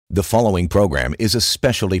The following program is a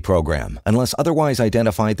specialty program. Unless otherwise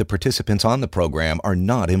identified, the participants on the program are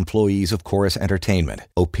not employees of Chorus Entertainment.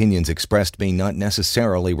 Opinions expressed may not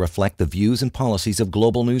necessarily reflect the views and policies of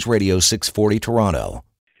Global News Radio 640 Toronto.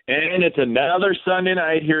 And it's another Sunday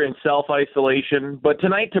night here in self-isolation. But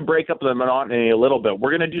tonight, to break up the monotony a little bit,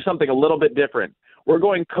 we're going to do something a little bit different. We're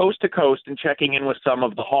going coast to coast and checking in with some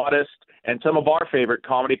of the hottest and some of our favorite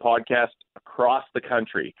comedy podcasts across the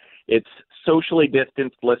country. It's socially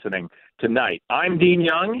distanced listening tonight. I'm Dean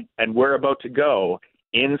Young, and we're about to go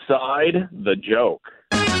inside the joke.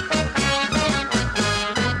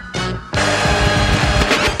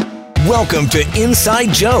 Welcome to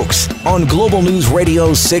Inside Jokes on Global News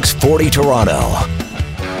Radio 640 Toronto.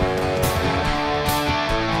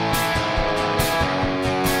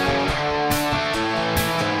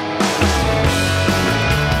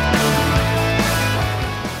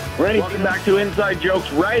 Welcome back to Inside Jokes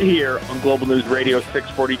right here on Global News Radio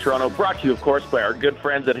 640 Toronto, brought to you, of course, by our good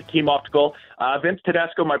friends at Hakeem Optical. Vince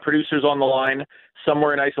Tedesco, my producer's on the line,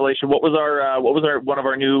 somewhere in isolation. What was one of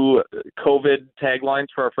our new COVID taglines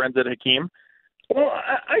for our friends at Hakeem? Well,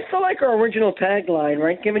 I still like our original tagline,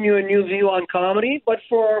 right? Giving you a new view on comedy, but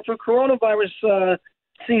for coronavirus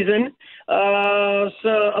season, so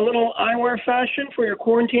a little eyewear fashion for your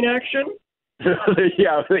quarantine action.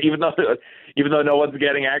 Yeah, even though no one's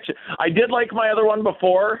getting action. I did like my other one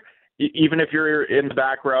before. Even if you're in the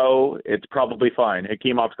back row, it's probably fine.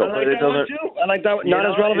 Hakeem Optical. I like that one too. I like that one. Not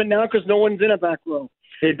as relevant now because no one's in a back row.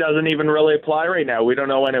 It doesn't even really apply right now. We don't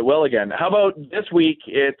know when it will again. How about this week?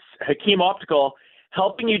 It's Hakeem Optical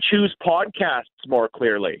helping you choose podcasts more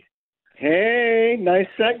clearly. Hey, nice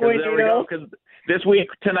segue, Dino. This week,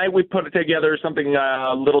 tonight, we put together something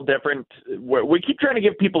a little different. We keep trying to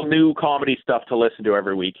give people new comedy stuff to listen to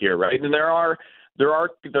every week here, right? And there are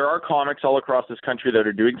comics all across this country that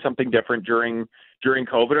are doing something different during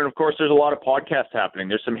COVID. And of course, there's a lot of podcasts happening.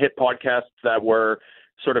 There's some hit podcasts that were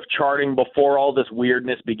sort of charting before all this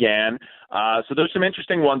weirdness began. So there's some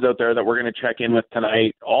interesting ones out there that we're going to check in with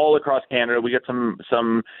tonight all across Canada. We got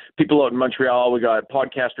some people out in Montreal. We got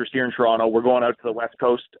podcasters here in Toronto. We're going out to the West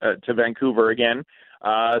Coast, to Vancouver again.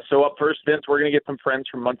 So up first, Vince, we're going to get some friends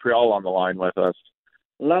from Montreal on the line with us.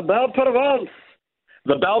 La Belle Provence.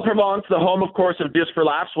 The Belle Provence, the home, of course, of Just for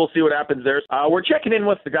Laughs. We'll see what happens there. We're checking in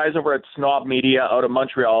with the guys over at Snob Media out of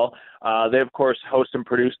Montreal. They, of course, host and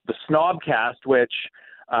produce the Snobcast, which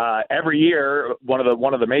every year, one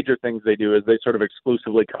of the major things they do is they sort of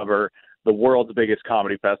exclusively cover the world's biggest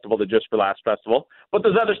comedy festival, the Just for Laughs Festival. But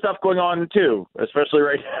there's other stuff going on, too, especially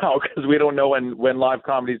right now, because we don't know when live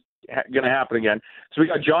comedy's going to happen again. So we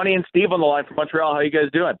got Johnny and Steve on the line from Montreal. How you guys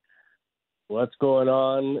doing? What's going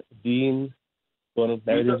on, Dean?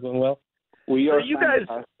 Everything's going well? We are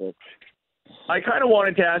fantastic. I kind of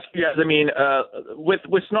wanted to ask you guys, I mean,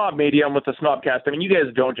 with Snob Media and with the Snobcast, I mean, you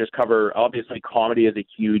guys don't just cover, obviously, comedy is a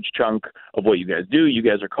huge chunk of what you guys do. You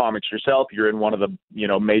guys are comics yourself. You're in one of the,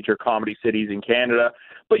 major comedy cities in Canada.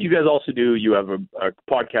 But you guys also you have a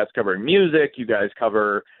podcast covering music. You guys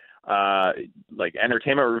cover, like,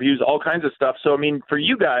 entertainment reviews, all kinds of stuff. So, I mean, for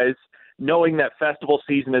you guys, knowing that festival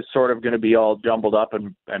season is sort of going to be all jumbled up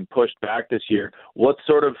and pushed back this year, what's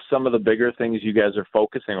sort of some of the bigger things you guys are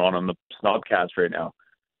focusing on the Snobcast right now?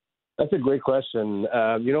 That's a great question.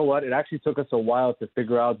 You know what? It actually took us a while to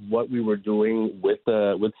figure out what we were doing with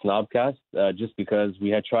Snobcast, just because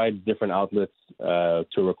we had tried different outlets to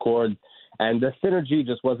record, and the synergy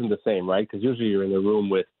just wasn't the same, right? Because usually you're in the room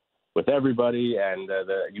with everybody, and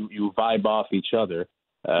you vibe off each other.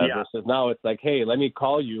 Versus now it's like, hey, let me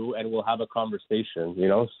call you and we'll have a conversation,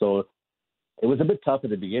 So it was a bit tough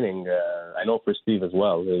at the beginning. I know for Steve as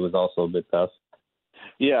well, it was also a bit tough.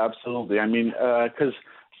 Yeah, absolutely. I mean, because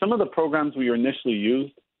some of the programs we initially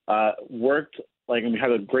used worked, like, and we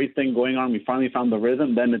had a great thing going on. We finally found the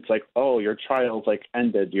rhythm. Then it's like, oh, your trial's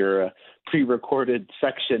ended. Your pre-recorded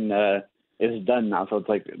section is done now. So it's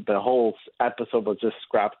like the whole episode was just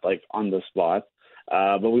scrapped on the spot.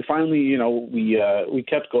 But we finally, we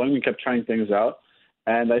kept going. We kept trying things out.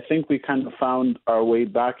 And I think we kind of found our way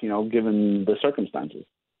back, given the circumstances.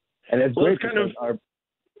 And it's great because it's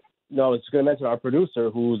going to mention our producer,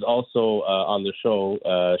 who's also on the show,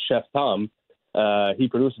 Chef Tom. He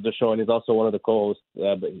produces the show, and he's also one of the co-hosts.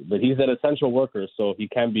 But he's an essential worker, so he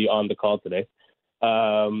can be on the call today.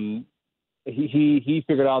 He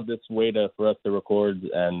figured out this way for us to record,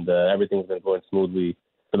 and everything's been going smoothly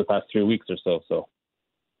for the past 3 weeks or so.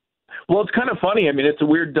 Well, it's kind of funny. I mean, it's a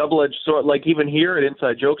weird double-edged sword. Like, even here at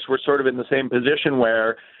Inside Jokes, we're sort of in the same position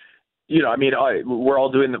where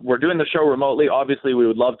we're doing the show remotely. Obviously, we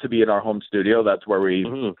would love to be in our home studio. That's where we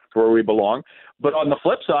belong. But on the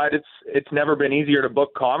flip side, it's never been easier to book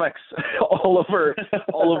comics all over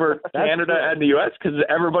Canada and the U.S. because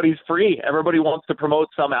everybody's free. Everybody wants to promote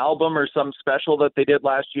some album or some special that they did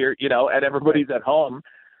last year, and everybody's at home.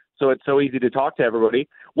 So it's so easy to talk to everybody.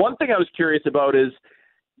 One thing I was curious about is,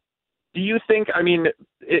 do you think,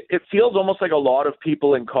 it feels almost like a lot of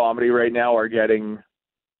people in comedy right now are getting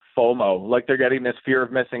FOMO, like they're getting this fear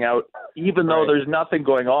of missing out, even though there's nothing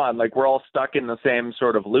going on. Like we're all stuck in the same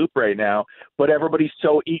sort of loop right now, but everybody's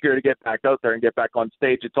so eager to get back out there and get back on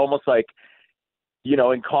stage. It's almost like,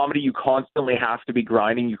 in comedy, you constantly have to be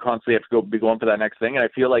grinding. You constantly have to be going for that next thing. And I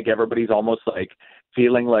feel like everybody's almost like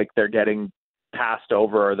feeling like they're getting passed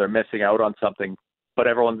over or they're missing out on something, but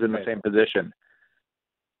everyone's in the same position.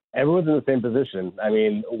 Everyone's in the same position.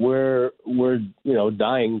 We're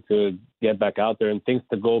dying to get back out there and things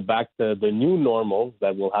to go back to the new normal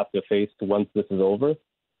that we'll have to face once this is over.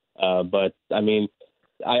 But I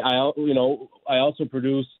also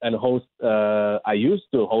produce and host. I used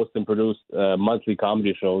to host and produce monthly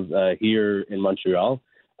comedy shows here in Montreal,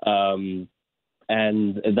 and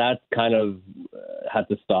that kind of had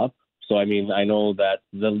to stop. So I know that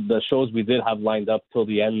the shows we did have lined up till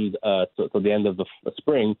the end till the end of the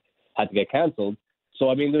spring had to get canceled.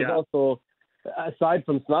 So there's also, aside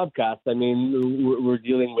from Snobcast, we're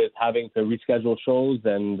dealing with having to reschedule shows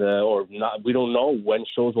and or not. We don't know when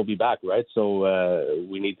shows will be back, right? So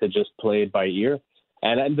we need to just play it by ear.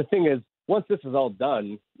 And the thing is, once this is all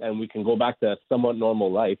done and we can go back to a somewhat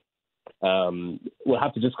normal life, we'll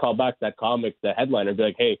have to just call back that comic, the headliner, and be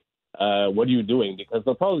like, hey, what are you doing? Because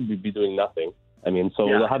they'll probably be doing nothing.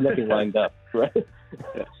 They'll have nothing lined up, right?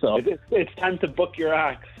 So it's time to book your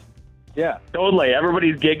acts. Yeah, totally.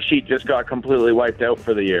 Everybody's gig sheet just got completely wiped out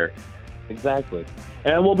for the year. Exactly.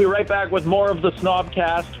 And we'll be right back with more of the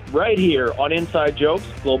Snobcast right here on Inside Jokes,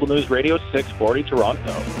 Global News Radio 640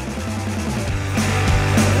 Toronto.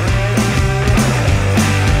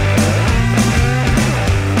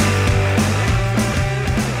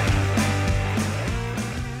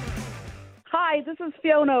 Hi, this is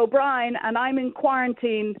Fiona O'Brien, and I'm in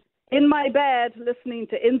quarantine in my bed listening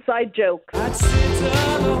to Inside Jokes. I'd sit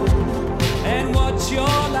alone and watch your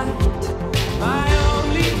light, my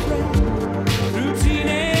only friend, through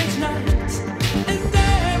teenage nights, and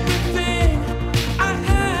everything I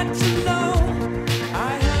had to know,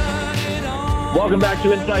 I heard it all. Welcome back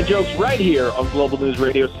to Inside Jokes right here on Global News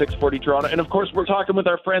Radio 640 Toronto. And of course, we're talking with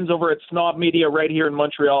our friends over at Snob Media right here in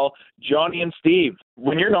Montreal, Johnny and Steve.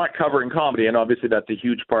 When you're not covering comedy, and obviously that's a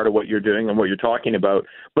huge part of what you're doing and what you're talking about,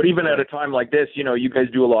 but even at a time like this, you guys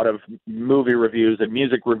do a lot of movie reviews and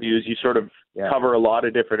music reviews. You sort of cover a lot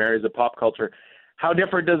of different areas of pop culture. How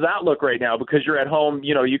different does that look right now? Because you're at home,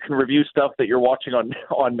 you can review stuff that you're watching on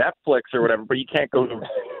Netflix or whatever, but you can't go to a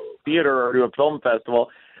theater or to a film festival.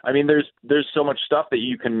 There's so much stuff that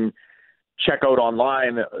you can check out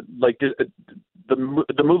online, like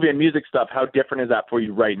the movie and music stuff. How different is that for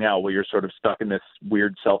you right now, where you're sort of stuck in this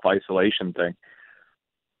weird self-isolation thing?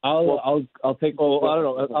 I'll take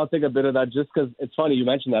a bit of that just because it's funny you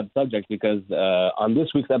mentioned that subject, because on this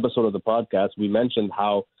week's episode of the podcast we mentioned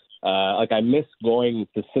how I miss going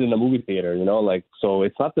to sit in a movie theater. So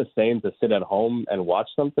it's not the same to sit at home and watch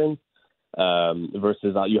something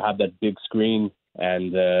versus you have that big screen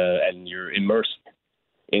and you're immersed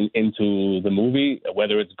into the movie,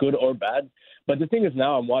 whether it's good or bad. But the thing is,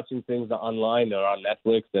 now I'm watching things online or on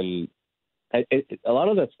Netflix, and a lot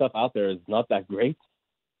of that stuff out there is not that great.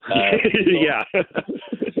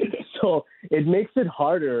 So it makes it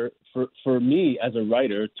harder for me as a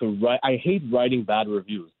writer to write. I hate writing bad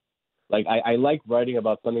reviews. I like writing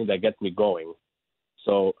about something that gets me going.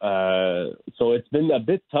 So it's been a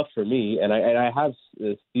bit tough for me, and I have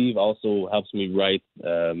Steve also helps me write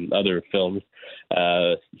other films.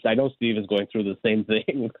 I know Steve is going through the same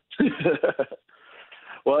thing.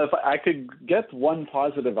 Well, if I could get one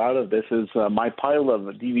positive out of this is my pile of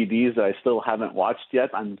DVDs that I still haven't watched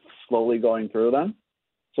yet. I'm slowly going through them.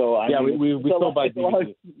 So we still buy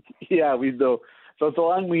DVDs. Yeah, we do. So it's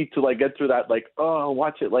allowing me to get through that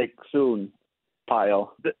watch it soon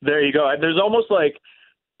pile. There you go. There's almost like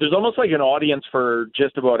an audience for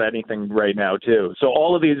just about anything right now too. So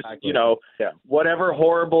all of these, whatever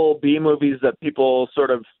horrible B movies that people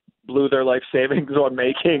sort of blew their life savings on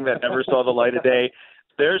making that never saw the light of day,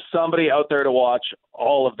 there's somebody out there to watch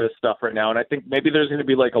all of this stuff right now. And I think maybe there's going to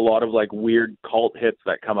be a lot of weird cult hits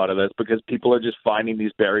that come out of this because people are just finding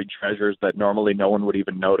these buried treasures that normally no one would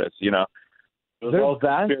even notice, It was all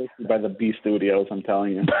conspiracy by the B studios, I'm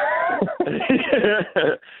telling you.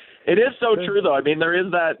 It is so true, though. I mean, there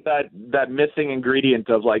is that missing ingredient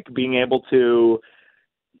of like being able to,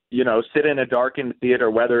 sit in a darkened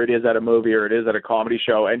theater, whether it is at a movie or it is at a comedy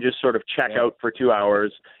show, and just sort of check out for 2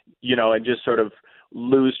 hours, and just sort of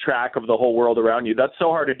lose track of the whole world around you. That's so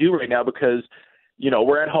hard to do right now because,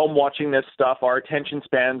 we're at home watching this stuff. Our attention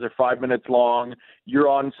spans are 5 minutes long. You're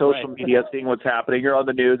on social media seeing what's happening. You're on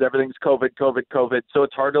the news. Everything's COVID. So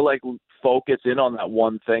it's hard to like focus in on that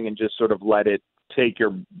one thing and just sort of let it take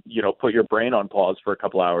your, put your brain on pause for a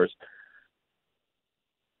couple hours.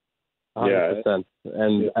 100%.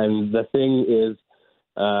 And the thing is,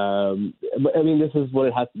 I mean, this is what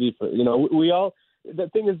it has to be for, we all, the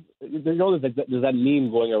thing is, there's that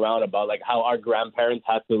meme going around about like how our grandparents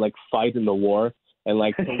had to like fight in the war and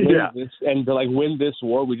like to win this, and to like win this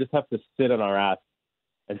war, we just have to sit on our ass.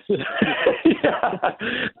 Yeah,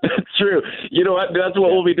 that's true. You know what? That's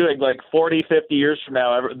what we'll be doing. Like 40, 50 years from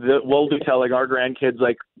now, we'll be telling our grandkids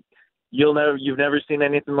like, you've never seen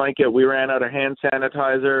anything like it. We ran out of hand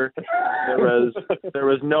sanitizer.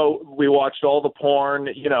 We watched all the porn.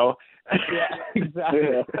 Yeah,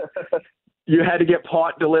 exactly. You had to get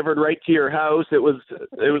pot delivered right to your house. It was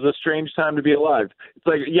a strange time to be alive. It's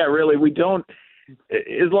like, yeah, really, we don't.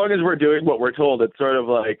 As long as we're doing what we're told, it's sort of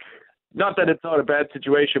like, not that it's not a bad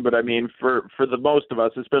situation, but I mean, for the most of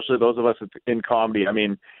us, especially those of us in comedy, I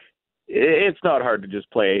mean, it's not hard to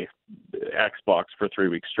just play Xbox for 3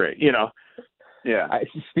 weeks straight, Yeah.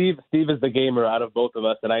 Steve is the gamer out of both of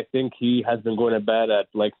us, and I think he has been going to bed at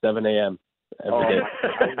like 7 a.m. every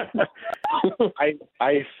day.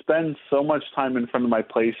 I spend so much time in front of my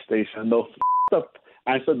PlayStation.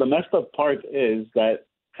 The messed up part is that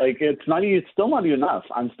like it's still not enough.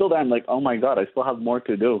 I'm still there. I'm like, oh my god, I still have more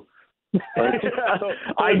to do. Like,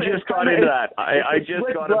 I just got into that. I just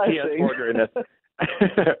got a PS4 during this.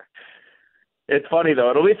 It's funny though.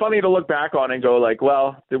 It'll be funny to look back on and go like,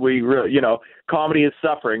 well, did we really, comedy is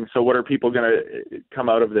suffering. So what are people going to come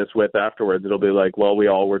out of this with afterwards? It'll be like, well, we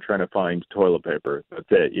all were trying to find toilet paper. That's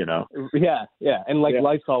it, Yeah. Yeah. And like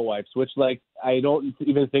Lysol wipes, which like, I don't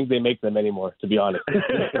even think they make them anymore, to be honest.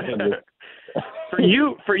 For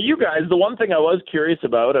you guys, the one thing I was curious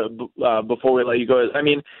about before we let you go is, I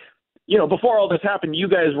mean, before all this happened, you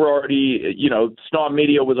guys were already, Snob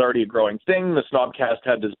Media was already a growing thing. The Snobcast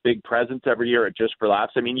had this big presence every year at Just for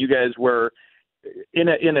Laughs. I mean, you guys were in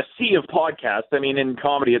a sea of podcasts. I mean, in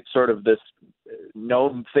comedy, it's sort of this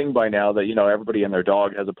known thing by now that, everybody and their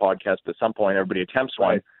dog has a podcast at some point. Everybody attempts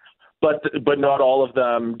one. But not all of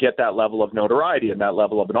them get that level of notoriety and that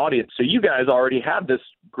level of an audience. So you guys already had this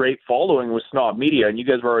great following with Snob Media, and you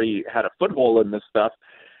guys already had a foothold in this stuff.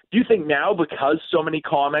 Do you think now, because so many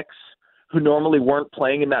comics who normally weren't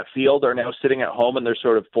playing in that field are now sitting at home and they're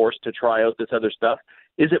sort of forced to try out this other stuff,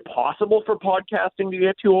 is it possible for podcasting to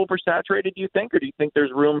get too oversaturated, do you think? Or do you think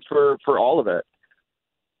there's room for all of it?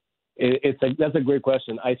 That's a great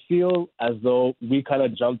question. I feel as though we kind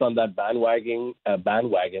of jumped on that bandwagon, in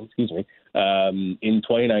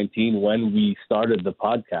 2019 when we started the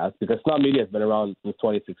podcast, because Snob Media has been around since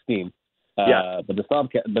 2016. But the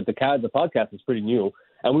podcast is pretty new,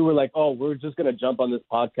 and we were like, oh, we're just gonna jump on this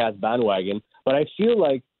podcast bandwagon. But I feel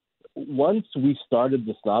like once we started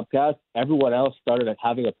the Snobcast, everyone else started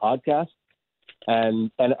having a podcast, and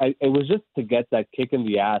it was just to get that kick in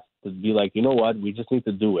the ass to be like, you know what, we just need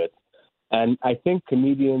to do it. And I think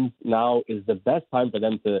comedians now is the best time for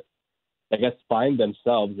them to, I guess, find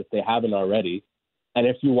themselves if they haven't already. And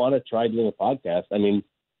if you want to try doing a podcast, I mean,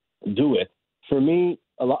 do it. For me,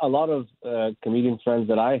 a lot of comedian friends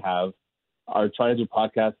that I have are trying to do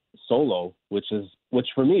podcasts solo, which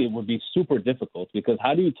for me would be super difficult, because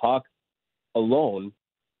how do you talk alone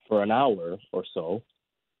for an hour or so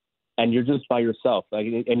and you're just by yourself, like,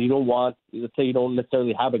 and you don't want, let's say you don't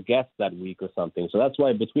necessarily have a guest that week or something. So that's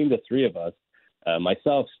why between the three of us,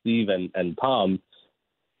 myself, Steve, and Tom,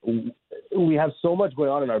 we have so much going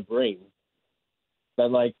on in our brains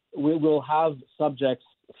that like we will have subjects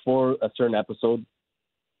for a certain episode.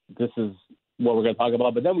 This is what we're going to talk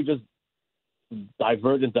about, but then we just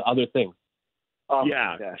divert into other things.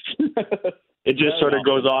 It just sort of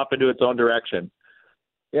goes off into its own direction.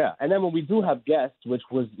 Yeah, and then when we do have guests, which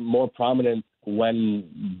was more prominent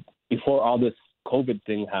before all this COVID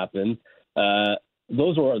thing happened,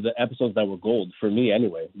 those were the episodes that were gold for me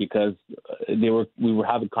anyway, because we were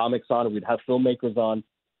having comics on, we'd have filmmakers on,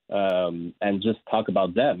 and just talk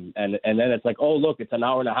about them, and then it's like, oh look, it's an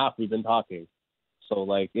hour and a half we've been talking. So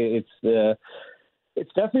like it's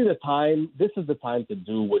definitely the time. This is the time to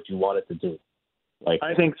do what you wanted to do. Like,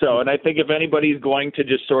 I think so. And I think if anybody's going to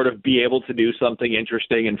just sort of be able to do something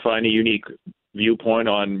interesting and find a unique viewpoint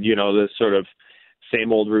on, this sort of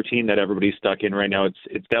same old routine that everybody's stuck in right now.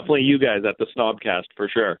 It's definitely you guys at the Snobcast for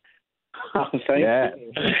sure. Thank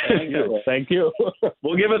you. Thank you.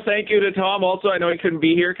 We'll give a thank you to Tom. Also, I know he couldn't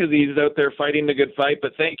be here because he's out there fighting the good fight,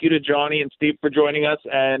 but thank you to Johnny and Steve for joining us.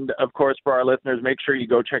 And, of course, for our listeners, make sure you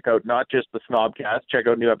go check out not just the Snobcast, check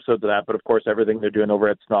out new episodes of that, but, of course, everything they're doing over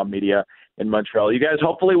at Snob Media in Montreal. You guys,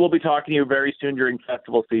 hopefully we'll be talking to you very soon during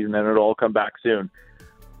festival season, and it'll all come back soon.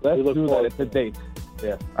 Let's do that. It's a date.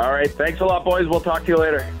 Yeah. All right. Thanks a lot, boys. We'll talk to you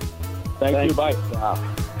later. Thank you. Bye.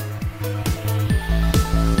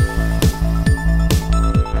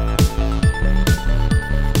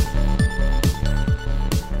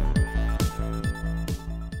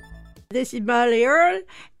 This is Molly Earl,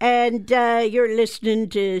 and you're listening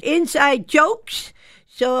to Inside Jokes.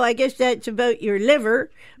 So I guess that's about your liver.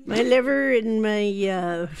 My liver and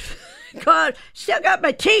my, God, still got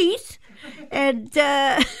my teeth, and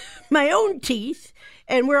my own teeth.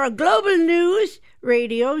 And we're on Global News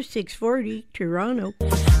Radio 640 Toronto.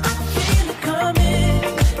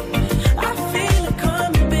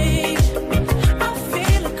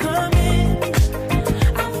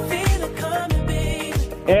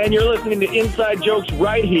 And you're listening to Inside Jokes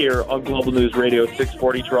right here on Global News Radio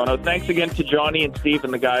 640 Toronto. Thanks again to Johnny and Steve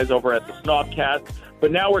and the guys over at the Snobcast.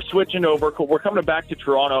 But now we're switching over. We're coming back to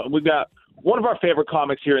Toronto, and we've got one of our favorite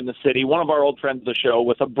comics here in the city, one of our old friends of the show,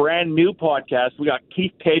 with a brand new podcast. We got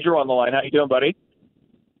Keith Pedro on the line. How you doing, buddy?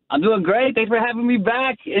 I'm doing great. Thanks for having me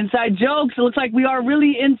back. Inside Jokes. It looks like we are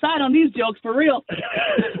really inside on these jokes for real.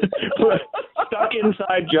 Stuck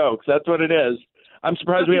inside jokes. That's what it is. I'm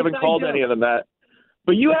surprised we haven't called any of them that.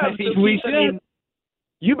 But you have. We should. I mean,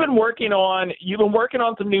 you've been working on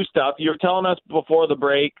some new stuff. You were telling us before the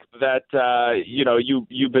break that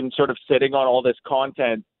you've been sort of sitting on all this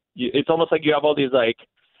content. It's almost like you have all these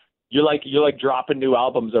you're dropping new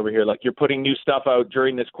albums over here. Like you're putting new stuff out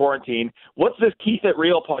during this quarantine. What's this Keith at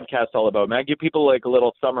Real podcast all about, man? Give people like a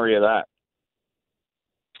little summary of that.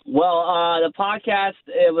 Well, the podcast,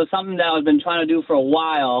 it was something that I've been trying to do for a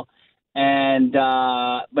while. And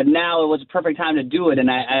but now it was a perfect time to do it,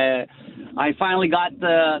 and I finally got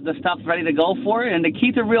the stuff ready to go for it. And the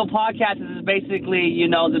Keith the Real podcast is basically,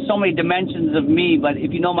 there's so many dimensions of me, but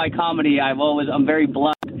if you know my comedy, I'm very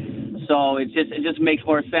blunt, so it just makes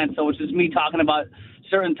more sense. So it's just me talking about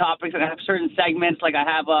certain topics, and I have certain segments. Like I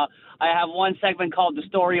have one segment called the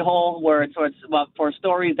Story Hole, where it's for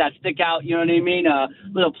stories that stick out. You know what I mean? A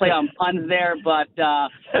little play on puns there, but I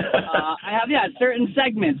have certain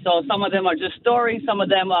segments. So some of them are just stories, some of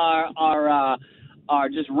them are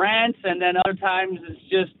just rants, and then other times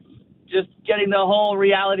it's just getting the whole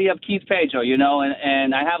reality of Keith Pedro.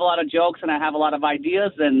 And I have a lot of jokes and I have a lot of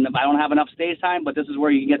ideas, and I don't have enough stage time, but this is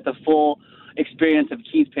where you can get the full experience of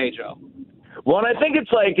Keith Pedro. Well, and I think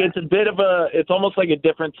it's almost like a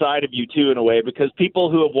different side of you too, in a way, because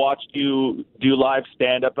people who have watched you do live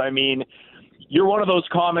stand-up, I mean, you're one of those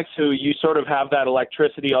comics who you sort of have that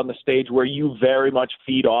electricity on the stage where you very much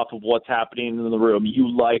feed off of what's happening in the room.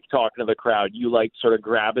 You like talking to the crowd. You like sort of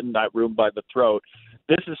grabbing that room by the throat.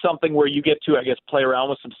 This is something where you get to, I guess, play around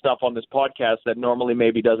with some stuff on this podcast that normally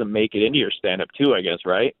maybe doesn't make it into your stand-up too, I guess,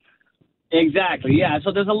 right? Exactly, yeah.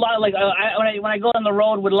 So there's a lot of when I go on the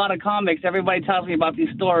road with a lot of comics, everybody tells me about these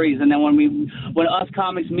stories, and then when us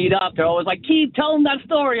comics meet up, they're always like, "Keith, tell them that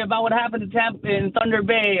story about what happened to Tampa in Thunder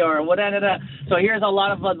Bay or whatever." So here's a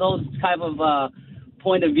lot of those type of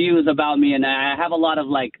point of views about me, and I have a lot of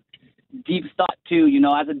deep thought too.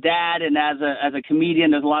 As a dad and as a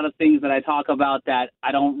comedian, there's a lot of things that I talk about that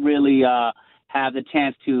I don't really have the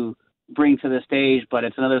chance to bring to the stage, but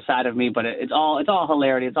it's another side of me, but it's all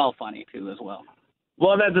hilarity. It's all funny too as well.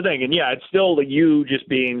 Well, that's the thing. And yeah, it's still you just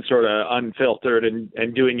being sort of unfiltered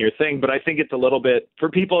and doing your thing. But I think it's a little bit, for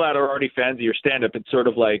people that are already fans of your stand-up, it's sort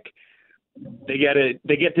of like they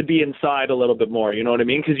get to be inside a little bit more. You know what I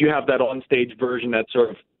mean? Because you have that on-stage version, that sort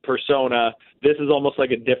of persona. This is almost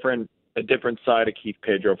like a different side of Keith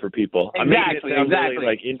Pedro for people. Exactly, exactly.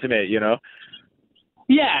 Really intimate,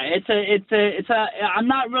 Yeah, I'm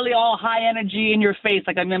not really all high energy in your face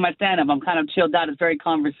like I'm in my stand-up. I'm kind of chilled out. It's very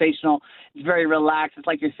conversational. It's very relaxed. It's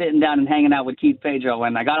like you're sitting down and hanging out with Keith Pedro.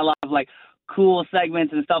 And I got a lot of cool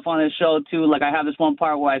segments and stuff on the show too. Like I have this one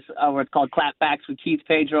part where it's called Clapbacks with Keith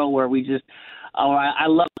Pedro, where we just, I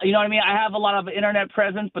love, you know what I mean? I have a lot of internet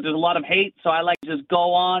presence, but there's a lot of hate. So I like to just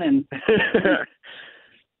go on and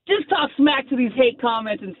just talk smack to these hate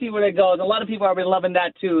comments and see where it goes. A lot of people are loving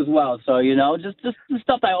that too as well. So, just the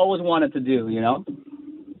stuff I always wanted to do,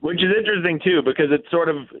 Which is interesting too, because it's sort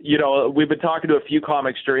of, we've been talking to a few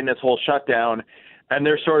comics during this whole shutdown, and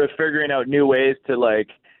they're sort of figuring out new ways to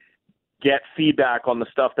get feedback on the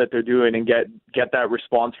stuff that they're doing and get that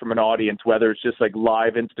response from an audience, whether it's just like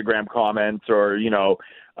live Instagram comments or,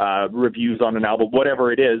 reviews on an album,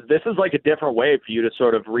 whatever it is. This is like a different way for you to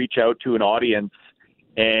sort of reach out to an audience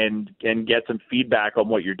and get some feedback on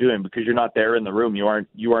what you're doing, because you're not there in the room. You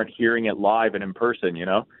aren't hearing it live and in person,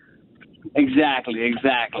 Exactly.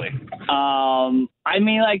 I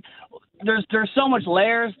mean, like, there's so much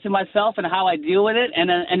layers to myself and how I deal with it,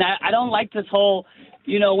 and I don't like this whole,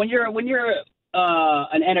 when you're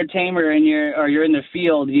an entertainer and you're in the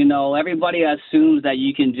field, everybody assumes that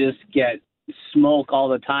you can just get smoke all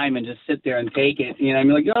the time and just sit there and take it. I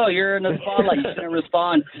mean, like, oh, you're in the spotlight, you shouldn't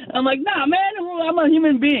respond. And I'm like, nah, man, I'm a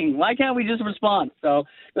human being. Why can't we just respond? So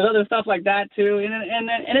there's other stuff like that too, and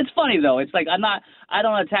it's funny though. It's like I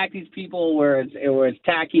don't attack these people where it's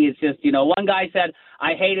tacky. It's just one guy said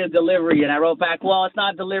I hated delivery, and I wrote back, well, it's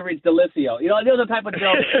not delivery, it's Delicio. Those are the type of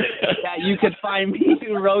jokes that you could find me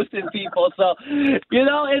roasting people. So and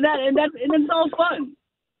it's all fun,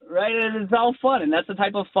 right? And it's all fun, and that's the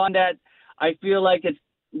type of fun that I feel like it's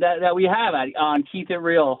that we have on Keith It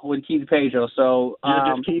Real with Keith Pedro. So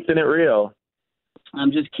you're just keeping it real.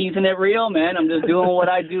 I'm just keeping it real, man. I'm just doing what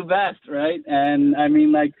I do best, right? And I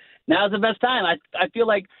mean, like, now's the best time. I feel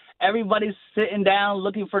like everybody's sitting down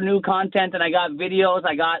looking for new content, and I got videos.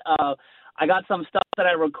 I got some stuff that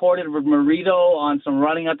I recorded with Marito on some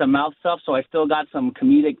running at the mouth stuff. So I still got some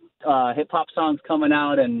comedic hip hop songs coming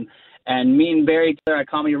out, and me and Barry at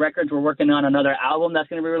Comedy Records, we're working on another album that's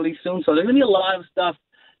going to be released soon. So there's going to be a lot of stuff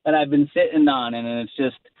that I've been sitting on, and it's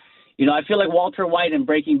just, I feel like Walter White in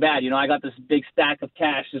Breaking Bad. I got this big stack of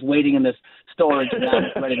cash just waiting in this storage, and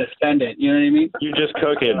I'm ready to spend it. You know what I mean? You're just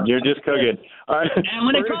cooking. All right. And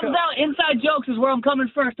when it comes out, Inside Jokes is where I'm coming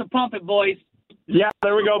first to pump it, boys. Yeah,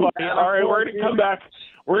 there we go, buddy. All right, we're going to come back.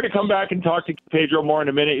 We're going to come back and talk to Pedro more in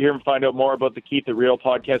a minute here and find out more about the Keith It Real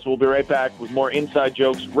podcast. We'll be right back with more Inside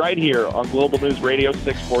Jokes right here on Global News Radio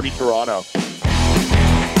 640 Toronto.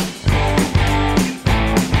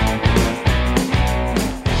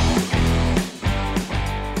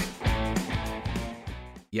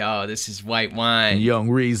 Yo, this is White Wine. Young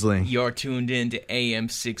Riesling. You're tuned in to AM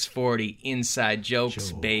 640 Inside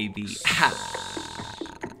Jokes, baby. Ha!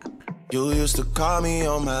 You used to call me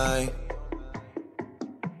on my...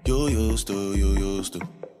 You used to.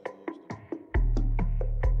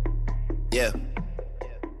 Yeah.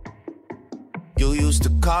 You used to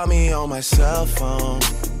call me on my cell phone.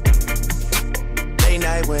 Late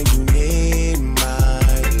night when you need my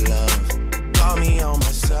love. Call me on my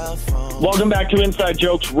cell phone. Welcome back to Inside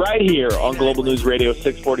Jokes right here on Global News Radio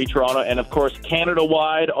 640 Toronto, and of course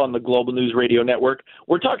Canada-wide on the Global News Radio Network.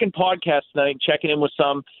 We're talking podcasts tonight, checking in with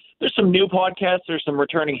some. There's some new podcasts, there's some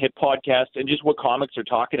returning hit podcasts, and just what comics are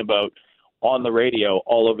talking about on the radio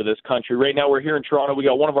all over this country. Right now we're here in Toronto. We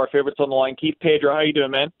got one of our favorites on the line, Keith Pedro. How you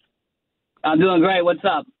doing, man? I'm doing great. What's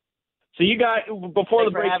up? So you got, before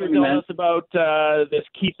the break, you were telling us about this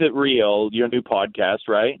Keith It Real, your new podcast,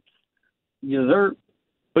 right? Yes, sir.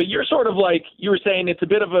 But you're sort of like, you were saying it's a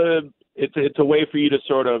bit of a, it's a way for you to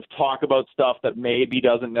sort of talk about stuff that maybe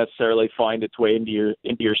doesn't necessarily find its way into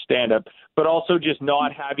your stand-up, but also just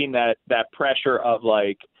not having that pressure of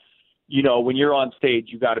like, when you're on stage,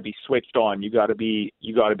 you got to be switched on. You got to be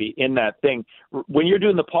in that thing. When you're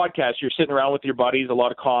doing the podcast, you're sitting around with your buddies, a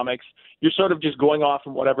lot of comics. You're sort of just going off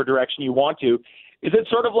in whatever direction you want to. Is it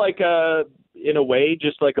sort of like in a way,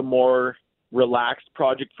 just like a more relaxed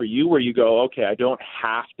project for you, where you go, okay, I don't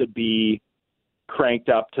have to be cranked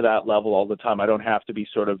up to that level all the time. I don't have to be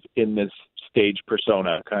sort of in this stage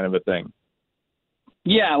persona kind of a thing.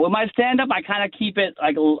 Yeah, with my stand-up, I kind of keep it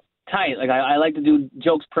like tight. Like I like to do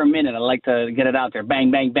jokes per minute. I like to get it out there.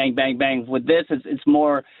 Bang, bang, bang, bang, bang. With this, it's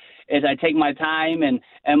more is I take my time, and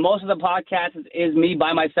most of the podcasts is me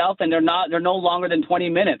by myself, and they're no longer than 20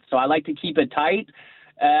 minutes. So I like to keep it tight.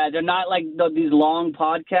 They're not like these long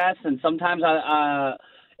podcasts, and sometimes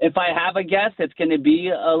if I have a guest, it's going to be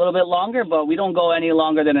a little bit longer, but we don't go any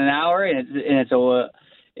longer than an hour, and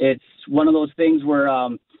it's one of those things where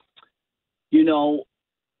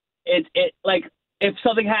it like if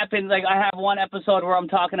something happens, like I have one episode where I'm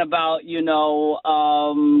talking about getting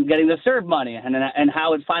the CERB money and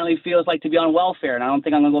how it finally feels like to be on welfare, and I don't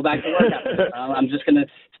think I'm going to go back to work after that. I'm just going to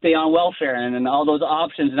stay on welfare and all those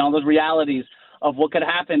options and all those realities of what could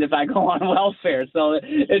happen if I go on welfare. So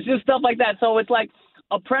it's just stuff like that. So it's like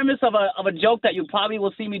a premise of a joke that you probably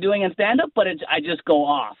will see me doing in stand-up, but I just go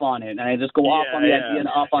off on it, and I just go off on the idea and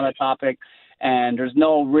off on a topic, and there's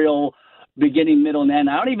no real beginning, middle, and end.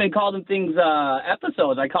 I don't even call them things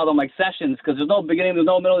episodes. I call them like sessions, because there's no beginning, there's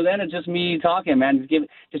no middle, and end. It's just me talking, man.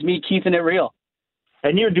 Just me keeping it real.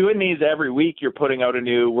 And you're doing these every week. You're putting out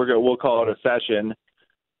we'll call it a session.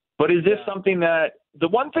 But is this something that the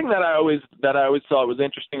one thing that I always thought was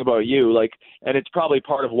interesting about you, like, and it's probably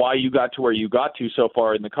part of why you got to where you got to so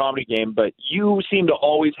far in the comedy game, but you seem to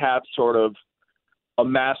always have sort of a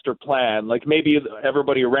master plan. Like maybe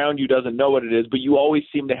everybody around you doesn't know what it is, but you always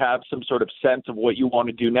seem to have some sort of sense of what you want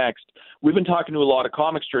to do next. We've been talking to a lot of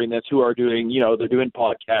comics during this who are doing, they're doing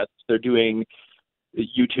podcasts, they're doing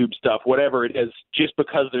YouTube stuff, whatever it is, just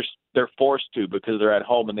because they're forced to, because they're at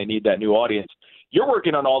home and they need that new audience. You're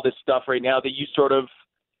working on all this stuff right now that you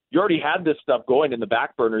already had this stuff going in the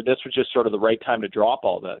back burner. This was just sort of the right time to drop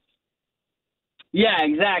all this. Yeah,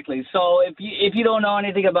 exactly. So if you don't know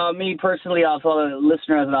anything about me personally, also the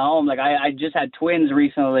listeners at home, like I just had twins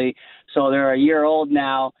recently, so they're a year old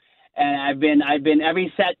now, and I've been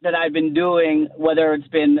every set that I've been doing, whether it's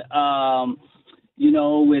been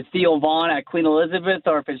with Theo Vaughn at Queen Elizabeth,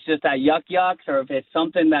 or if it's just at Yuck Yucks, or if it's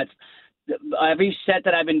something that's every set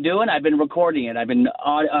that I've been doing, I've been recording it. I've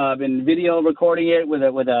been video recording it with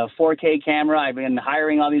a 4K camera. I've been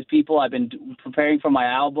hiring all these people. I've been preparing for my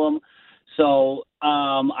album. So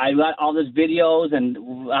I got all these videos, and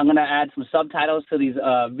I'm going to add some subtitles to these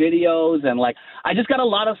videos. And, I just got a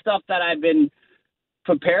lot of stuff that I've been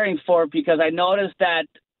preparing for, because I noticed that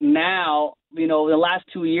now, the last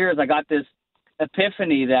 2 years, I got this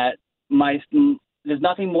epiphany that there's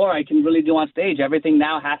nothing more I can really do on stage. Everything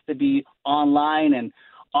now has to be online and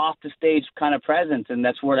off the stage kind of presence, and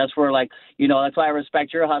that's where that's why I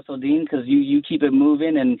respect your hustle, Dean, because you keep it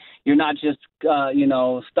moving, and you're not just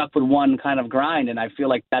stuck with one kind of grind. And I feel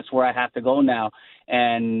like that's where I have to go now,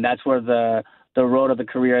 and that's where the road of the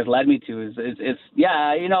career has led me to.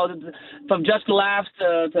 From Just Laughs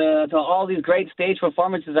to all these great stage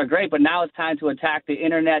performances are great, but now it's time to attack the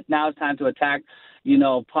internet. Now it's time to attack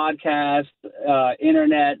podcasts,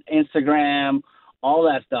 internet, Instagram, all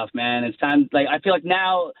that stuff, man. It's time. I feel like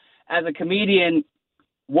now, as a comedian,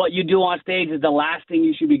 what you do on stage is the last thing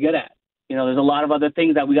you should be good at. There's a lot of other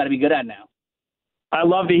things that we got to be good at now. I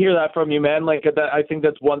love to hear that from you, man. I think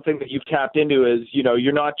that's one thing that you've tapped into is,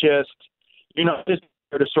 you're not just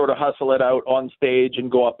there to sort of hustle it out on stage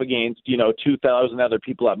and go up against, 2,000 other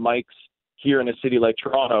people at mics here in a city like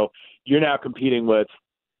Toronto. You're now competing with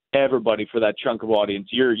everybody for that chunk of audience.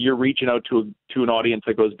 You're reaching out to an audience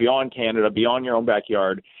that goes beyond Canada, beyond your own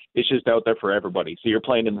backyard. It's just out there for everybody. So you're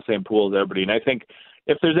playing in the same pool as everybody. And I think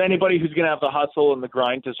if there's anybody who's going to have the hustle and the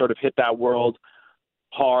grind to sort of hit that world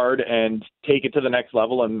hard and take it to the next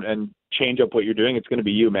level and change up what you're doing, it's going to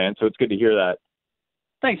be you, man. So it's good to hear that.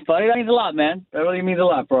 Thanks, buddy. That means a lot, man. That really means a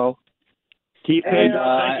lot, bro. Keith, thank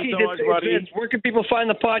you so much, buddy. Where can people find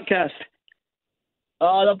the podcast?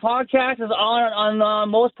 The podcast is on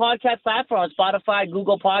most podcast platforms: Spotify,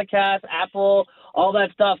 Google Podcasts, Apple, all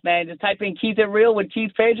that stuff, man. Just type in Keith It Real with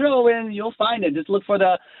Keith Pedro, and you'll find it. Just look for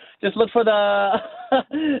the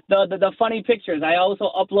the funny pictures. I also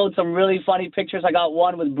upload some really funny pictures. I got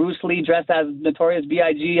one with Bruce Lee dressed as Notorious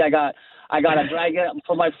B.I.G. I got a dragon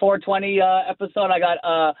for my 420 episode. I got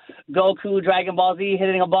Goku, Dragon Ball Z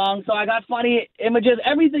hitting a bong. So I got funny images.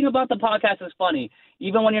 Everything about the podcast is funny,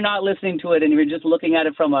 even when you're not listening to it and you're just looking at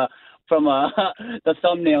it from the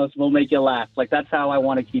thumbnails will make you laugh. That's how I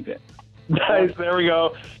want to keep it. Nice. There we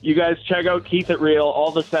go. You guys check out Keith It Real.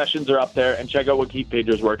 All the sessions are up there, and check out what Keith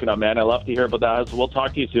Pedro's working on, man. I love to hear about that. So we'll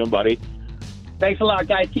talk to you soon, buddy. Thanks a lot,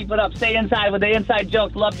 guys. Keep it up. Stay inside with the inside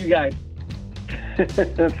jokes. Love you guys.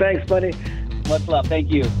 Thanks, buddy. Much love.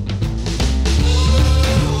 Thank you.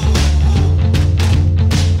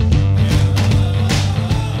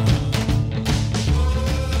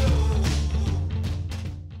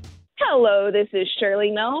 Hello, this is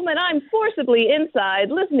Shirley Nome, and I'm forcibly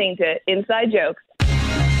inside listening to Inside Jokes.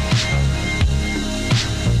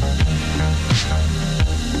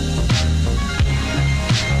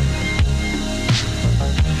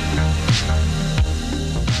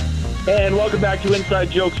 And welcome back to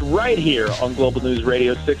Inside Jokes right here on Global News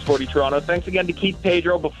Radio 640 Toronto. Thanks again to Keith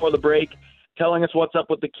Pedro before the break, telling us what's up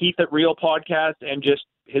with the Keith It Real podcast and just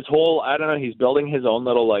his whole, he's building his own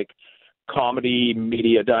little comedy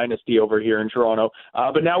media dynasty over here in Toronto.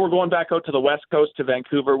 But now we're going back out to the West Coast to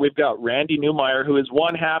Vancouver. We've got Randy Newmeyer, who is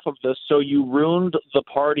one half of the So You Ruined the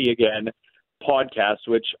Party Again podcast,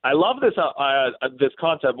 which I love this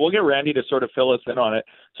concept. We'll get Randy to sort of fill us in on it.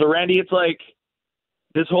 So Randy, it's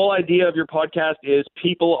this whole idea of your podcast is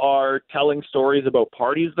people are telling stories about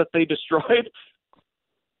parties that they destroyed.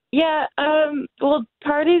 Yeah,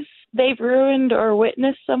 parties they've ruined or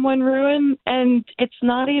witnessed someone ruin, and it's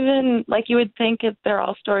not even you would think they're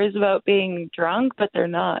all stories about being drunk, but they're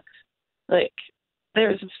not.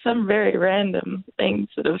 There's some very random things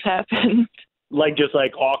that have happened. Like just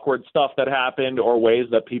like awkward stuff that happened, or ways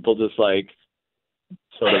that people just like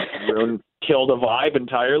sort of kill the vibe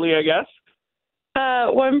entirely, I guess?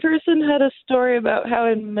 One person had a story about how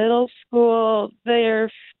in middle school they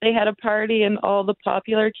had a party and all the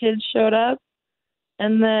popular kids showed up,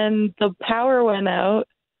 and then the power went out,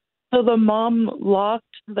 so the mom locked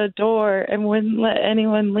the door and wouldn't let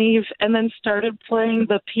anyone leave, and then started playing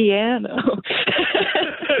the piano.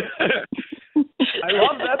 I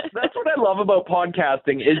love that's what I love about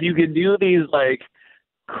podcasting is you can do these like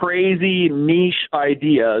crazy niche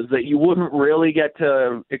ideas that you wouldn't really get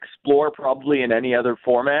to explore probably in any other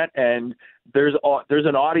format, and there's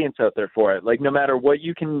an audience out there for it. Like no matter what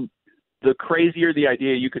the crazier the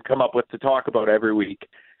idea you could come up with to talk about every week,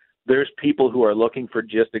 there's people who are looking for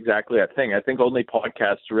just exactly that thing. I think only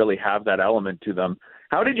podcasts really have that element to them.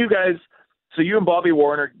 How did you guys, so you and Bobby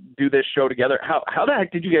Warner do this show together, how the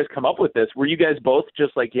heck did you guys come up with this? Were you guys both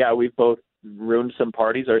just like, yeah, we've both ruined some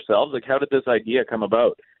parties ourselves? Like how did this idea come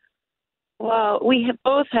about? Well, we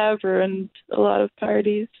both have ruined a lot of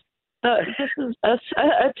parties. This is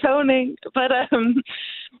atoning, but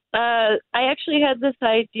I actually had this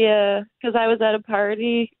idea because I was at a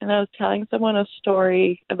party and I was telling someone a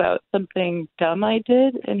story about something dumb I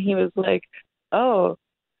did, and he was like, "Oh,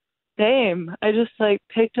 same. I just like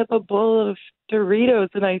picked up a bowl of Doritos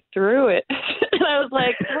and I threw it," and I was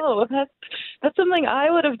like, "Oh, that's something I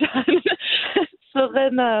would have done." So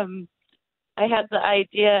then I had the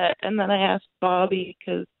idea, and then I asked Bobby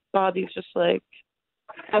because Bobby's just like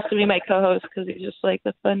has to be my co-host because he's just like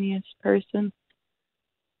the funniest person.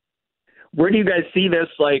 Where do you guys see this?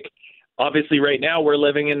 Like, obviously right now we're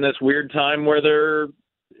living in this weird time where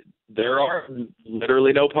there are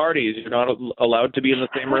literally no parties. You're not allowed to be in the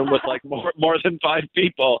same room with like more than 5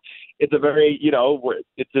 people. It's a very,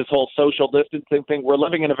 it's this whole social distancing thing. We're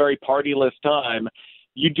living in a very partyless time.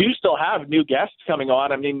 You do still have new guests coming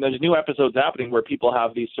on. I mean, there's new episodes happening where people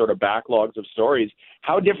have these sort of backlogs of stories.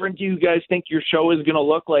 How different do you guys think your show is going to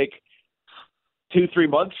look like 2-3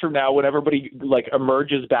 months from now when everybody like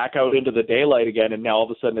emerges back out into the daylight again, and now all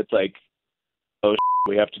of a sudden it's like, oh,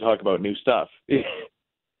 we have to talk about new stuff?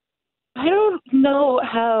 I don't know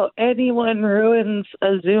how anyone ruins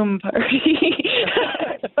a Zoom party.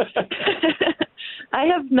 I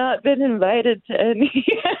have not been invited to any.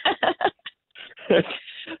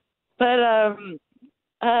 But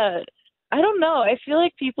I don't know. I feel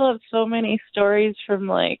like people have so many stories from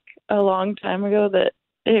like a long time ago that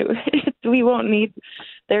we won't need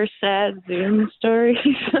their sad Zoom stories.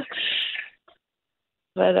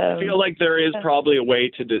 But I feel like there is probably a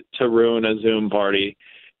way to ruin a Zoom party.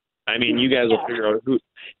 I mean, you guys will figure out who.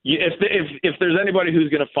 If there's anybody who's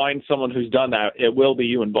going to find someone who's done that, it will be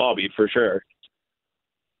you and Bobby for sure.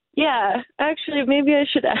 Yeah, actually, maybe I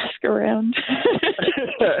should ask around.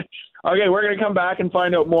 Okay, we're going to come back and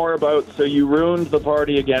find out more about So You Ruined the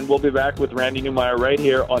Party again. We'll be back with Randy Newmeyer right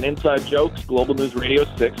here on Inside Jokes, Global News Radio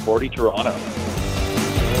 640 Toronto.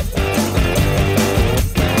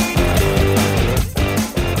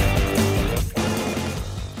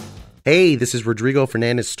 Hey, this is Rodrigo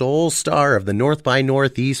Fernandez-Stoll, star of the North by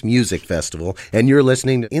Northeast Music Festival, and you're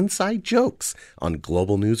listening to Inside Jokes on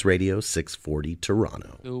Global News Radio 640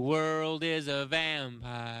 Toronto. The world is a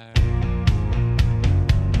vampire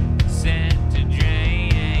sent to drain,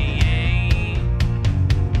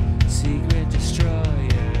 secret destroyer.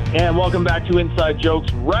 And welcome back to Inside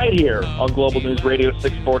Jokes right here on Global News Radio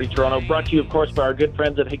 640 Toronto, brought to you, of course, by our good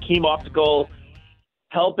friends at Hakeem Optical,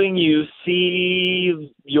 helping you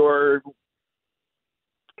see your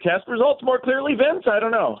test results more clearly, Vince? I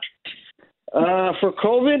don't know. For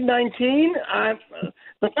COVID-19,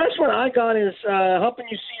 the best one I got is helping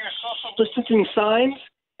you see your social distancing signs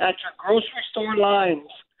at your grocery store lines.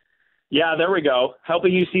 Yeah, there we go.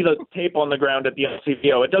 Helping you see the tape on the ground at the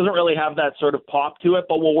LCBO. It doesn't really have that sort of pop to it,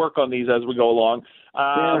 but we'll work on these as we go along.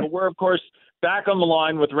 We're, of course, back on the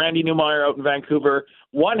line with Randy Newmeyer out in Vancouver,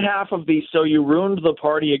 one half of the So You Ruined the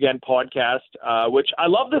Party Again podcast, which I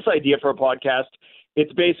love this idea for a podcast.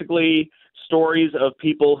 It's basically stories of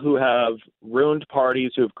people who have ruined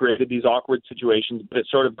parties, who have created these awkward situations, but it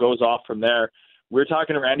sort of goes off from there. We were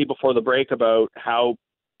talking to Randy before the break about how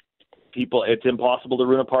it's impossible to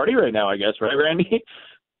ruin a party right now, I guess, right, Randy?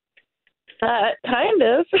 Kind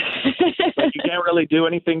of. Like you can't really do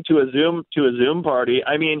anything to a Zoom party.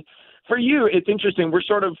 I mean, for you, it's interesting. We're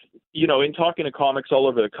sort of, in talking to comics all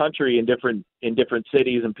over the country in different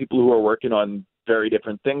cities and people who are working on very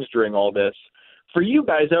different things during all this. For you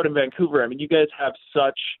guys out in Vancouver, I mean, you guys have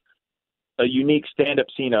such a unique stand-up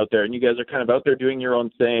scene out there, and you guys are kind of out there doing your own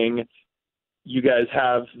thing. you guys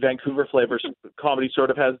have Vancouver flavors. Comedy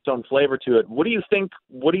sort of has its own flavor to it. What do you think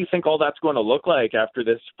all that's going to look like after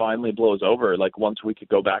this finally blows over? Like once we could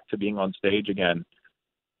go back to being on stage again?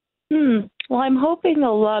 Well, I'm hoping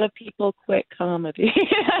a lot of people quit comedy.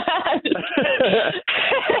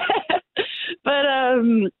 But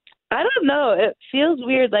I don't know. It feels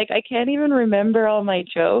weird. Like I can't even remember all my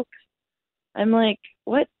jokes. I'm like,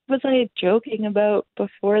 what was I joking about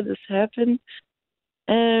before this happened?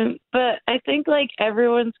 But I think like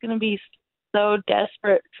everyone's gonna be so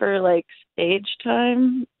desperate for like stage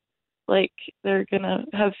time. Like they're gonna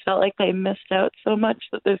have felt like they missed out so much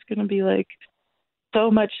that there's gonna be like so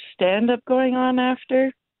much stand-up going on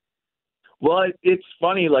after. Well, it's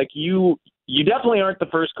funny. Like you definitely aren't the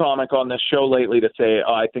first comic on this show lately to say,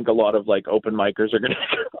 "Oh, I think a lot of like open micers are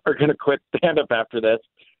gonna quit stand-up after this,"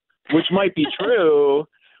 which might be true.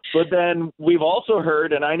 But then we've also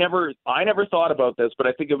heard, and I never thought about this, but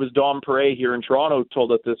I think it was Dom Perret here in Toronto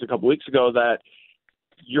told us this a couple weeks ago, that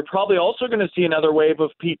you're probably also going to see another wave of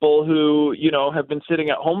people who, have been sitting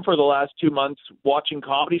at home for the last 2 months watching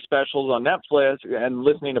comedy specials on Netflix and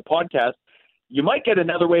listening to podcasts. You might get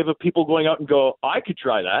another wave of people going out and go, I could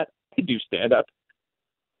try that. I could do stand-up.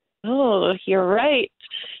 Oh, you're right.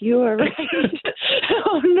 You are right.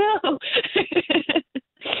 Oh, no.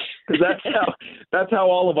 Because that's how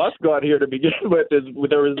all of us got here to begin with. Is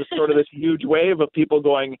there was this huge wave of people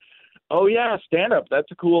going, "Oh yeah, stand up. That's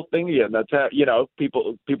a cool thing again." That's how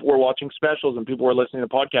people were watching specials and people were listening to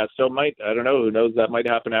podcasts. So I don't know, who knows, that might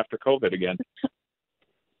happen after COVID again.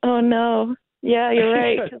 Oh no, yeah, you're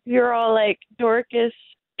right. 'Cause you're all like dorky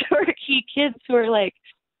kids who are like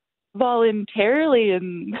voluntarily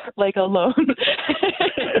and like alone.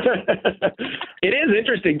 It is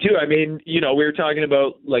interesting too. I mean, we were talking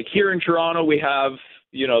about like here in Toronto, we have,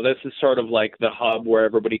 this is sort of like the hub where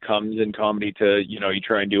everybody comes in comedy to, you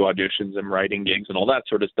try and do auditions and writing gigs and all that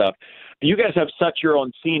sort of stuff. But you guys have such your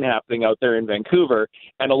own scene happening out there in Vancouver.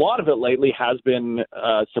 And a lot of it lately has been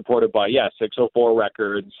supported by, 604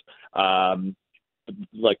 Records,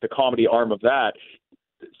 like the comedy arm of that.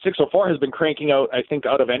 604 has been cranking out, I think,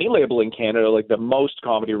 out of any label in Canada, like the most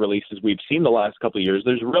comedy releases we've seen the last couple of years.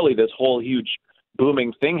 There's really this whole huge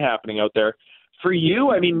booming thing happening out there. For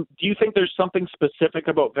you, I mean, do you think there's something specific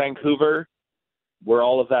about Vancouver where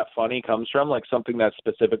all of that funny comes from, like something that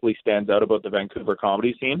specifically stands out about the Vancouver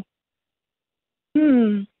comedy scene?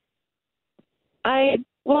 I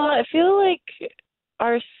feel like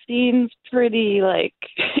our scene's pretty like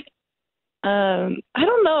I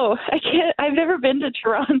don't know. I've never been to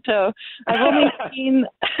Toronto. I've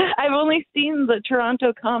only seen the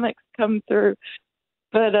Toronto comics come through.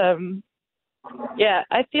 But yeah,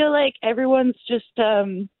 I feel like everyone's just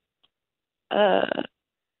doing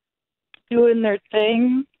their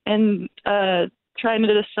thing and trying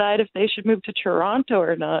to decide if they should move to Toronto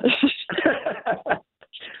or not.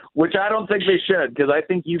 Which I don't think they should, because I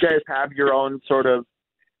think you guys have your own sort of,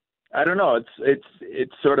 I don't know.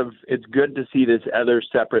 It's good to see this other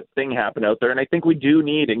separate thing happen out there. And I think we do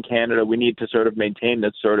need in Canada, we need to sort of maintain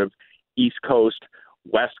this sort of East Coast,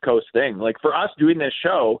 West Coast thing. Like for us doing this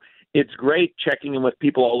show, it's great checking in with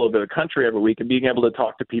people all over the country every week and being able to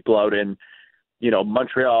talk to people out in,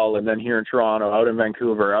 Montreal and then here in Toronto, out in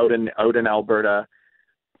Vancouver, out in Alberta.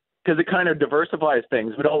 Because it kind of diversifies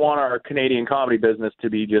things. We don't want our Canadian comedy business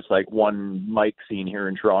to be just like one mic scene here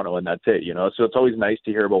in Toronto and that's it, So it's always nice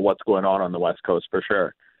to hear about what's going on the West Coast for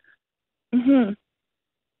sure. Mm-hmm.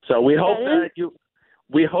 So we hope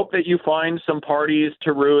that you find some parties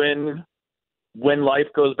to ruin when life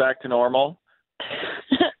goes back to normal.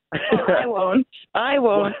 Oh, I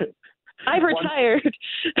won't. I've retired.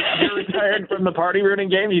 You're retired from the party ruining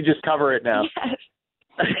game? You just cover it now. Yes.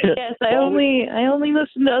 Yes, I only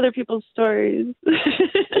listen to other people's stories.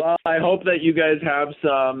 Well, I hope that you guys have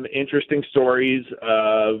some interesting stories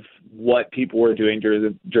of what people were doing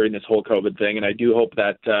during this whole COVID thing, and I do hope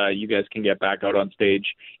that you guys can get back out on stage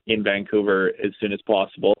in Vancouver as soon as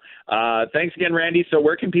possible. Thanks again, Randy. So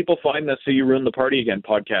where can people find the So You Ruined the Party Again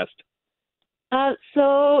podcast?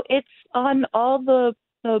 So it's on all the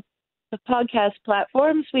podcast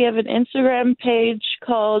platforms. We have an Instagram page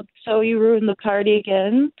called So You Ruined the Party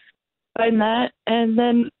Again. Find that. And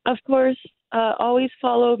then, of course, always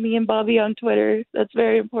follow me and Bobby on Twitter. That's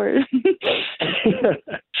very important.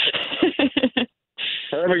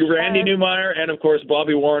 Perfect. Randy Neumeyer and, of course,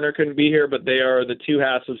 Bobby Warner couldn't be here, but they are the two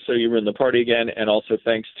halves of So You Ruined the Party Again. And also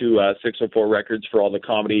thanks to 604 Records for all the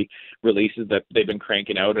comedy releases that they've been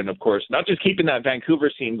cranking out. And, of course, not just keeping that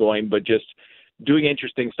Vancouver scene going, but just doing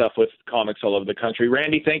interesting stuff with comics all over the country.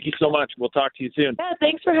 Randy, thank you so much. We'll talk to you soon. Yeah,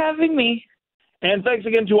 thanks for having me. And thanks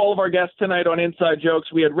again to all of our guests tonight on Inside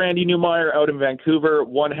Jokes. We had Randy Newmeyer out in Vancouver,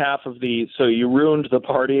 one half of the So You Ruined the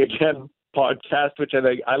Party Again podcast, which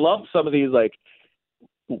I love some of these like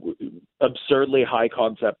absurdly high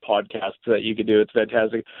concept podcasts that you could do. It's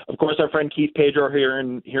fantastic. Of course, our friend Keith Pedro here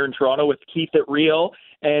in Toronto with Keith at Real.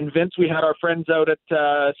 And Vince, we had our friends out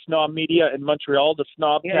at Snob Media in Montreal, the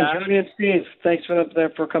Snob. Yeah, Johnny and Steve, thanks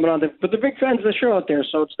for coming on. But they're big fans of the show out there,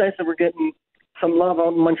 so it's nice that we're getting some love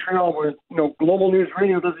out in Montreal where, Global News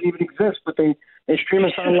Radio doesn't even exist, but they stream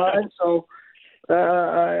us online. So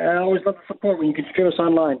I always love the support when you can stream us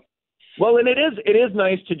online. Well, and it is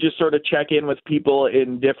nice to just sort of check in with people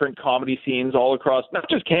in different comedy scenes all across, not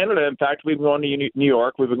just Canada. In fact, we've been going to New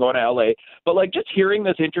York, we've been going to LA, but like just hearing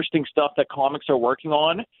this interesting stuff that comics are working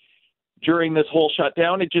on during this whole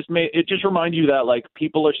shutdown, it just reminds you that like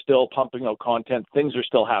people are still pumping out content, things are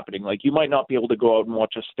still happening. Like you might not be able to go out and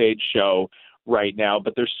watch a stage show right now,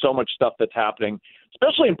 but there's so much stuff that's happening,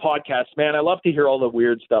 especially in podcasts, man. I love to hear all the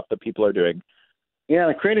weird stuff that people are doing. Yeah,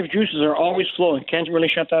 the creative juices are always flowing. Can't really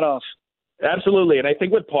shut that off. Absolutely. And I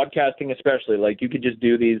think with podcasting especially, like you could just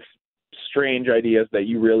do these strange ideas that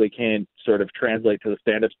you really can't sort of translate to the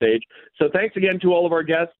stand-up stage. So thanks again to all of our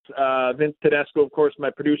guests. Vince Tedesco, of course, my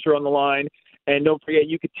producer on the line. And don't forget,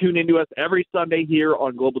 you can tune into us every Sunday here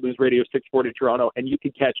on Global News Radio 640 Toronto, and you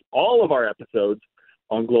can catch all of our episodes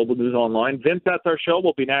on Global News Online. Vince, that's our show.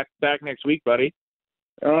 We'll be back next week, buddy.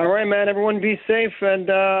 All right, man. Everyone be safe and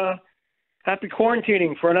happy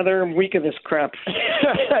quarantining for another week of this crap.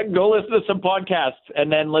 Go listen to some podcasts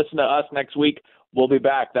and then listen to us next week. We'll be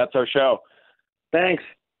back. That's our show. Thanks.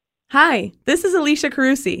 Hi, this is Alicia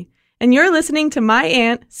Carusi, and you're listening to my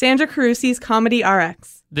aunt, Sandra Carusi's Comedy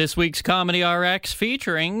RX. This week's Comedy RX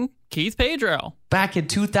featuring Keith Pedro. Back in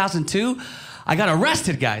 2002, I got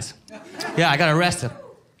arrested, guys. Yeah, I got arrested.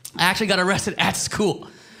 I actually got arrested at school.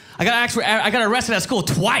 I got arrested at school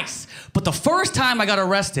twice. But the first time I got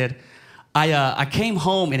arrested, I came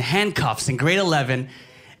home in handcuffs in grade 11,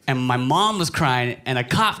 and my mom was crying, and a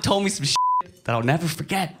cop told me some shit that I'll never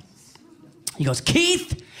forget. He goes,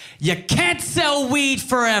 Keith, you can't sell weed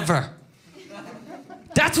forever.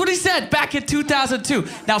 That's what he said back in 2002.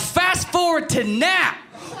 Now fast forward to now,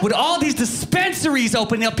 with all these dispensaries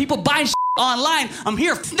opening up, people buying shit online, I'm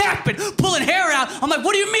here snapping, pulling hair out. I'm like,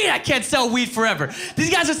 what do you mean I can't sell weed forever? These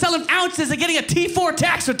guys are selling ounces and getting a T4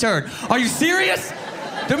 tax return. Are you serious?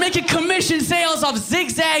 They're making commission sales off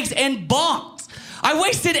zigzags and bongs. I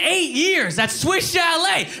wasted 8 years at Swiss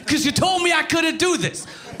Chalet because you told me I couldn't do this.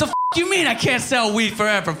 The f*** you mean I can't sell weed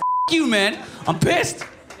forever? F*** you, man. I'm pissed.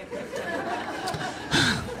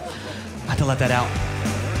 I had to let that out.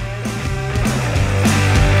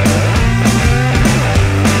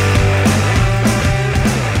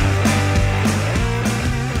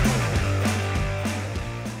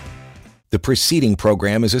 The preceding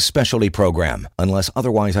program is a specialty program. Unless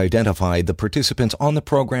otherwise identified, the participants on the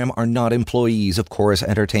program are not employees of Chorus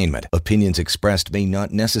Entertainment. Opinions expressed may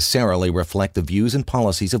not necessarily reflect the views and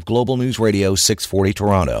policies of Global News Radio 640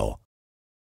 Toronto.